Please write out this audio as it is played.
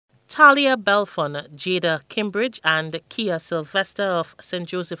Talia Belfon, Jada Kimbridge, and Kia Sylvester of St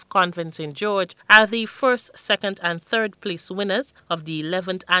Joseph Convent St George are the first, second, and third place winners of the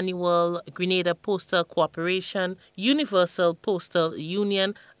 11th annual Grenada Postal Cooperation Universal Postal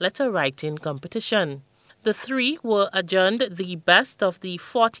Union letter writing competition. The three were adjourned the best of the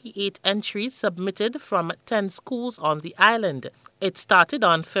 48 entries submitted from 10 schools on the island. It started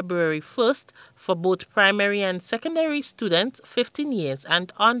on February 1st for both primary and secondary students 15 years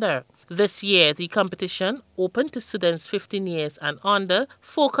and under. This year, the competition, open to students 15 years and under,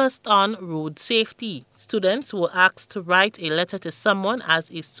 focused on road safety. Students were asked to write a letter to someone as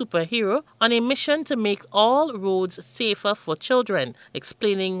a superhero on a mission to make all roads safer for children,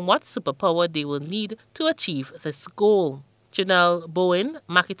 explaining what superpower they will need to achieve this goal. Janelle Bowen,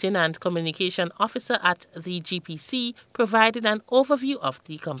 Marketing and Communication Officer at the GPC, provided an overview of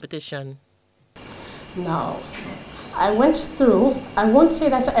the competition. Now, I went through, I won't say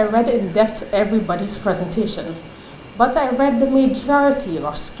that I read in depth everybody's presentation, but I read the majority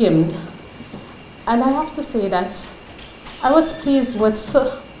or skimmed. And I have to say that I was pleased with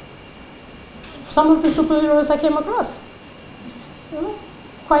some of the superheroes I came across.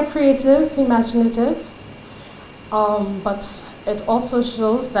 Quite creative, imaginative. But it also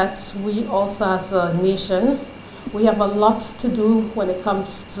shows that we also as a nation, we have a lot to do when it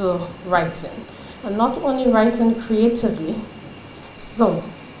comes to writing. And not only writing creatively. So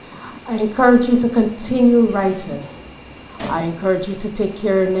I encourage you to continue writing. I encourage you to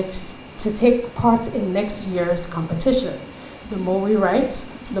take part in next year's competition. The more we write,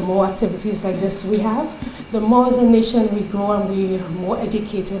 the more activities like this we have, the more as a nation we grow and we're more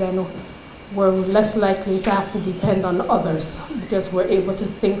educated and we're less likely to have to depend on others because we're able to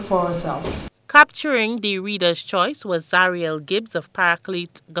think for ourselves. Capturing the Reader's Choice was Zariel Gibbs of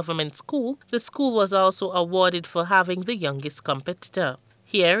Paraclete Government School. The school was also awarded for having the youngest competitor.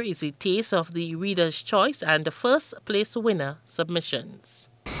 Here is a taste of the Reader's Choice and the first place winner submissions.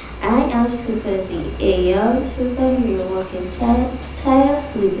 I am Super Z, a young superhero working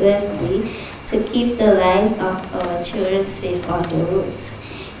tirelessly to keep the lives of our children safe on the roads.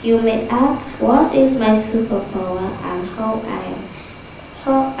 You may ask, what is my superpower and how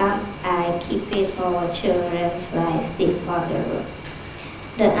am I keeping our children's lives safe on the road?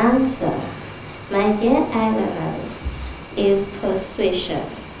 The answer, my dear islanders, is persuasion.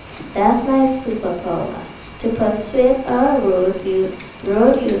 That's my superpower, to persuade our road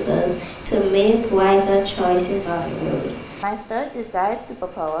users to make wiser choices on the road. My third desired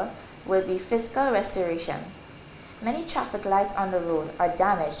superpower will be physical restoration. Many traffic lights on the road are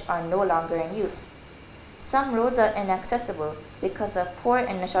damaged or no longer in use. Some roads are inaccessible because of poor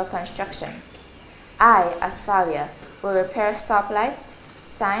initial construction. I, as Thalia, will repair stoplights,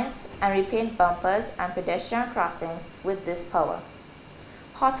 signs, and repaint bumpers and pedestrian crossings with this power.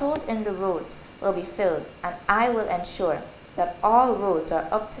 Potholes in the roads will be filled, and I will ensure that all roads are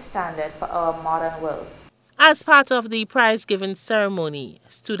up to standard for our modern world. As part of the prize-giving ceremony,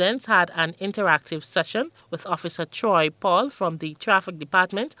 students had an interactive session with Officer Troy Paul from the Traffic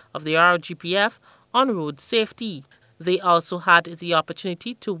Department of the RGPF on road safety. They also had the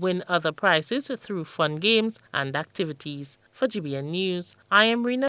opportunity to win other prizes through fun games and activities. For GBN News, I am Rena.